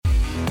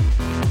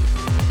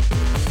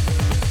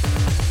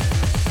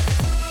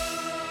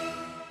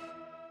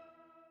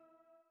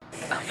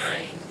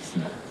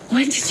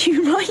Why did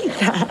you write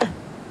that?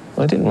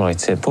 I didn't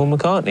write it. Paul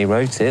McCartney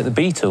wrote it. The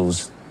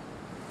Beatles.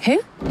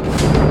 Who?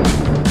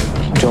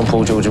 John,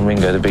 Paul, George and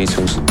Ringo, the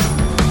Beatles.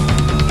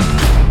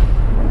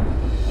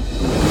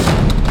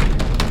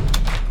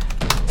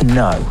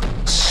 No.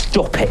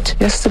 Stop it.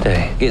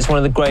 Yesterday. It's one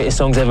of the greatest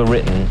songs ever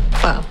written.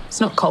 Well, it's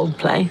not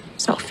Coldplay.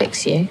 It's not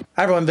Fix You.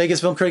 Hi everyone,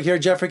 Vegas film critic here,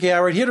 Jeffrey K.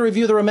 Howard, here to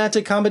review the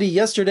romantic comedy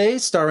Yesterday,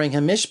 starring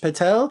Himesh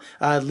Patel,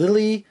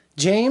 Lily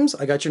James,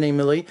 I got your name,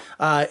 Lily,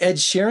 Ed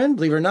Sheeran,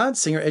 believe it or not,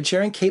 singer Ed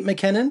Sheeran, Kate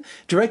McKinnon,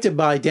 directed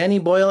by Danny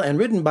Boyle and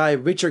written by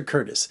Richard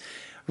Curtis.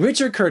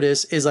 Richard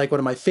Curtis is like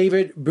one of my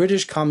favorite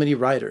British comedy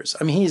writers.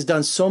 I mean, he's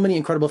done so many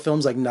incredible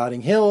films like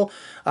Notting Hill,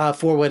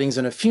 Four Weddings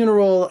and a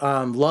Funeral,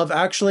 Love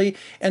Actually,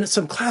 and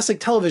some classic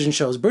television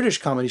shows, British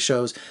comedy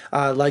shows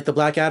like The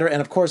Blackadder,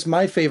 and of course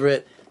my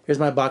favorite, here's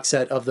my box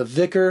set of The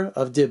Vicar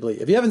of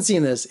Dibley. If you haven't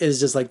seen this, it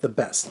is just like the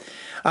best.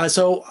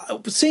 So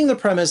seeing the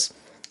premise,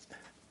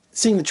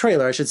 seeing the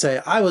trailer, I should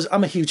say,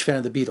 I'm a huge fan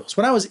of the Beatles.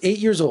 When I was 8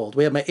 years old,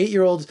 we had my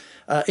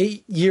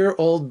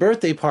 8-year-old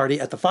birthday party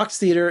at the Fox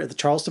Theater at the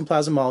Charleston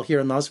Plaza Mall here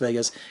in Las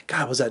Vegas.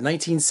 God, was that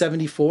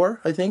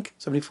 1974, I think?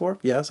 74?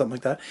 Yeah, something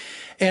like that.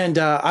 And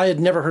I had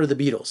never heard of the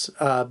Beatles.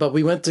 But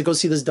we went to go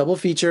see this double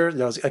feature.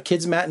 There was a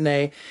kids'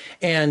 matinee.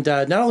 And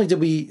not only did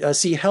we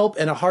see Help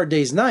and A Hard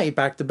Day's Night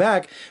back to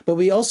back, but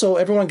we also,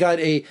 everyone got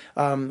a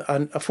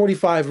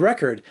 45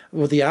 record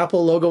with the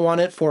Apple logo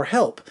on it for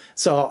Help.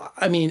 So,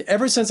 I mean,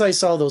 ever since I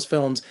saw those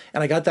films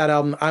and I got that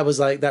album, I was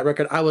like, that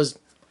record, I was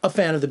a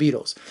fan of the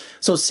Beatles.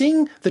 So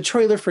seeing the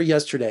trailer for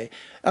Yesterday,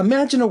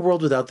 imagine a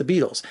world without the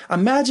Beatles.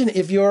 Imagine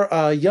if you're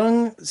a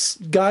young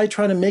guy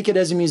trying to make it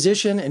as a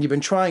musician and you've been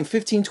trying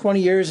 15, 20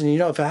 years and you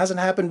know if it hasn't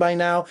happened by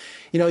now,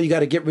 you know, you got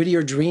to get rid of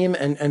your dream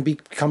and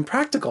become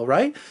practical,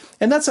 right?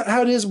 And that's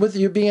how it is with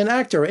you being an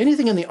actor or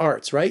anything in the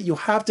arts, right? You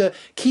have to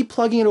keep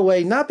plugging it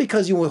away, not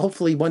because you will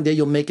hopefully one day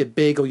you'll make it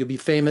big or you'll be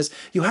famous.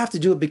 You have to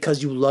do it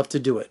because you love to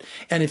do it.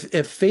 And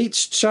if fate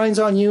shines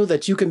on you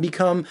that you can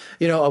become,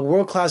 you know, a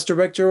world-class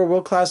director or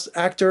world-class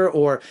actor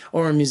or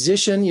a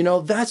musician, you know,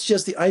 that's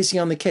just the icing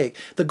on the cake.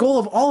 The goal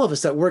of all of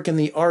us that work in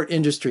the art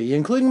industry,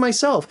 including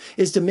myself,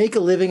 is to make a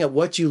living at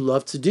what you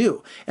love to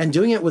do. And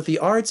doing it with the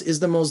arts is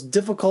the most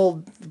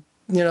difficult,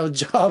 you know,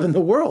 job in the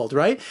world,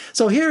 right?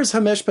 So here's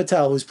Himesh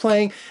Patel, who's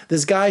playing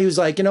this guy who's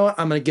like, you know what,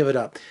 I'm going to give it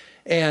up.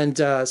 And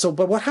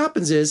but what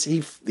happens is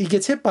he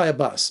gets hit by a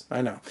bus,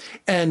 I know.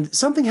 And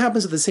something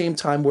happens at the same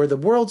time where the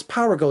world's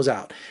power goes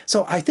out.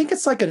 So I think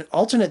it's like an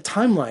alternate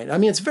timeline. I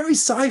mean, it's very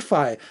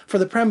sci-fi for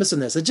the premise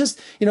in this. It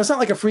just, you know, it's not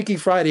like a Freaky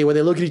Friday where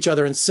they look at each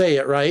other and say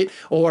it, right?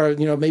 Or,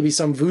 you know, maybe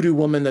some voodoo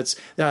woman that's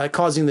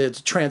causing the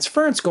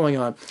transference going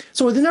on.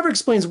 So it never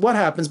explains what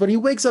happens, but he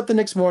wakes up the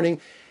next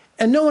morning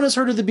and no one has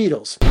heard of the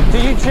Beatles.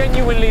 Do you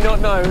genuinely not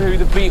know who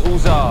the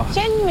Beatles are?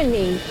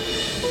 Genuinely.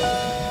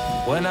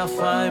 When I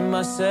find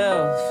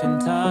myself in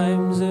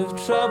times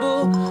of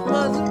trouble,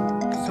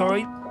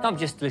 Sorry, I'm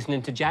just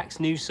listening to Jack's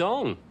new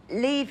song.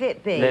 Leave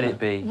it be. Let it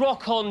be.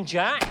 Rock on,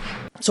 Jack.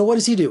 So what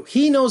does he do?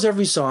 He knows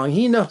every song.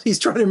 He knows, he's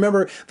trying to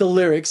remember the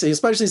lyrics,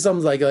 especially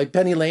some like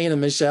Penny Lane and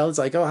Michelle. It's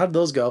like, oh, how did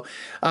those go?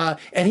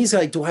 And he's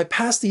like, do I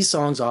pass these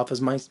songs off as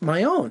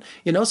my own?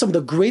 You know, some of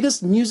the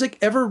greatest music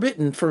ever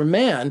written for a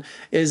man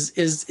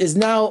is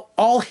now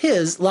all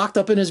his, locked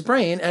up in his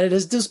brain and at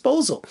his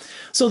disposal.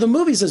 So the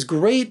movie's this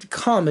great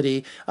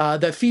comedy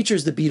that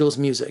features the Beatles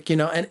music, you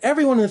know, and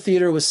everyone in the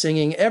theater was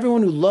singing.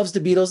 Everyone who loves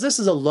the Beatles, this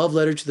is a love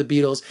letter to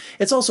the Beatles.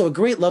 It's also a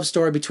great love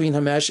story between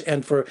Himesh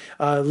and for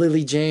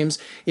Lily James,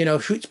 you know,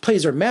 who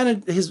plays her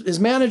his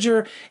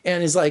manager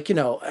and is like, you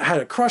know,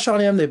 had a crush on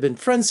him. They've been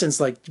friends since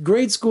like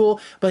grade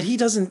school, but he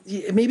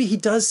doesn't, maybe he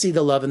does see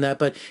the love in that,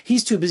 but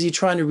he's too busy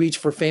trying to reach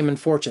for fame and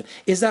fortune.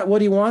 Is that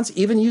what he wants?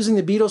 Even using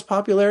the Beatles'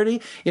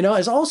 popularity, you know,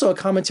 is also a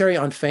commentary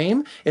on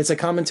fame. It's a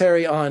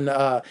commentary on,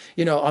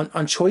 you know,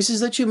 on choices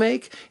that you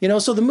make, you know,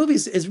 so the movie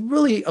is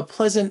really a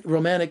pleasant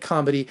romantic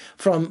comedy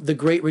from the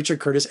great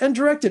Richard Curtis and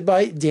directed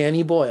by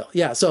Danny Boyle.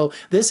 Yeah, so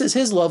this is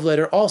his love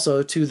letter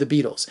also to the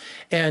Beatles.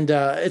 And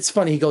it's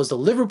funny, he goes to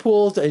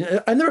Liverpool.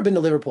 I've never been to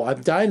Liverpool.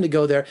 I'm dying to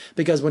go there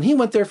because when he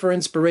went there for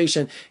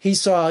inspiration, he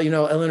saw, you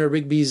know, Eleanor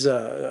Rigby's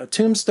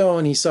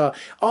tombstone. He saw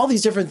all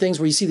these different things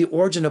where you see the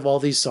origin of all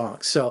these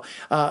songs. So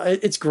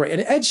it's great.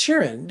 And Ed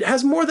Sheeran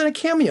has more than a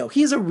cameo.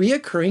 He's a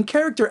reoccurring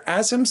character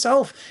as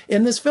himself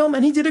in this film,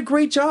 and he did a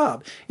great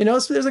job. You know,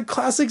 so there's a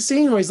classic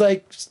scene where he's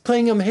like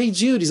playing him Hey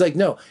Jude. He's like,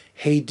 no,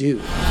 Hey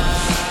Dude.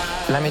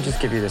 Let me just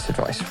give you this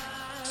advice.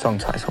 Song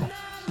title.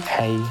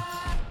 Hey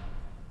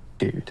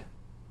Dude.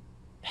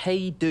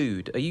 Hey,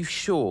 dude, are you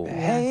sure?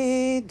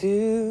 Hey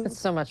dude. It's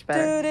so much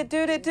better.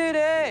 Dude it.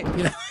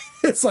 You know,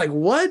 It's like,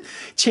 what?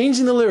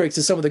 Changing the lyrics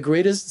to some of the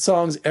greatest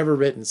songs ever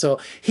written. So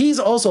he's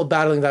also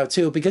battling that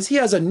too, because he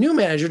has a new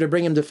manager to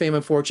bring him to fame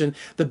and fortune.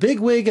 The big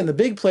wig and the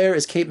big player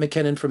is Kate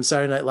McKinnon from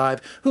Saturday Night Live,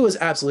 who is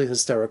absolutely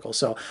hysterical.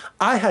 So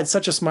I had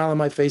such a smile on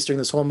my face during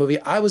this whole movie.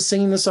 I was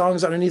singing the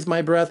songs underneath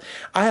my breath.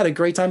 I had a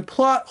great time.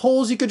 Plot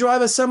holes you could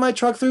drive a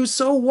semi-truck through,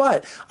 so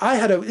what?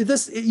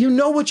 You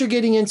know what you're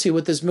getting into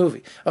with this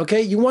movie,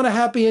 okay? You want a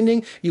happy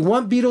ending, you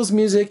want Beatles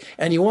music,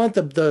 and you want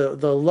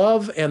the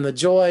love and the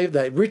joy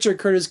that Richard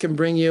Curtis can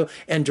bring you,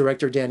 and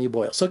director Danny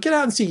Boyle. So get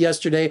out and see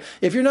Yesterday.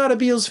 If you're not a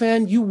Beatles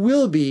fan, you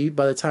will be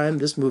by the time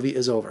this movie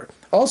is over.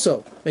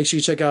 Also, make sure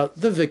you check out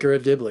The Vicar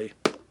of Dibley.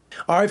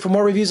 All right, for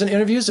more reviews and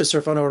interviews, just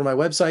surf on over to my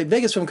website,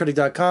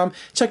 vegasfilmcritic.com.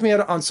 Check me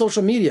out on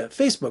social media,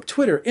 Facebook,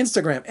 Twitter,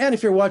 Instagram, and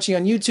if you're watching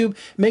on YouTube,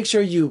 make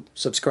sure you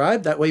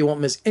subscribe. That way you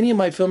won't miss any of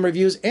my film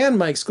reviews and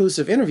my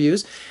exclusive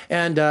interviews.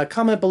 And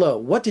comment below,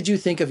 what did you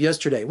think of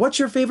Yesterday? What's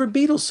your favorite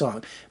Beatles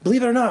song?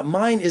 Believe it or not,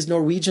 mine is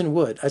Norwegian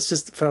Wood. It's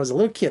just, when I was a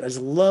little kid, I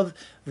just love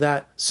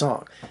that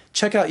song.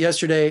 Check out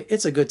Yesterday.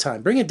 It's a good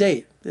time. Bring a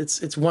date.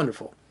 It's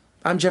wonderful.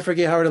 I'm Jeffrey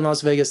Gay Howard in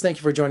Las Vegas. Thank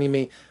you for joining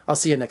me. I'll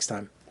see you next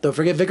time. Don't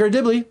forget Vicar of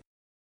Dibley.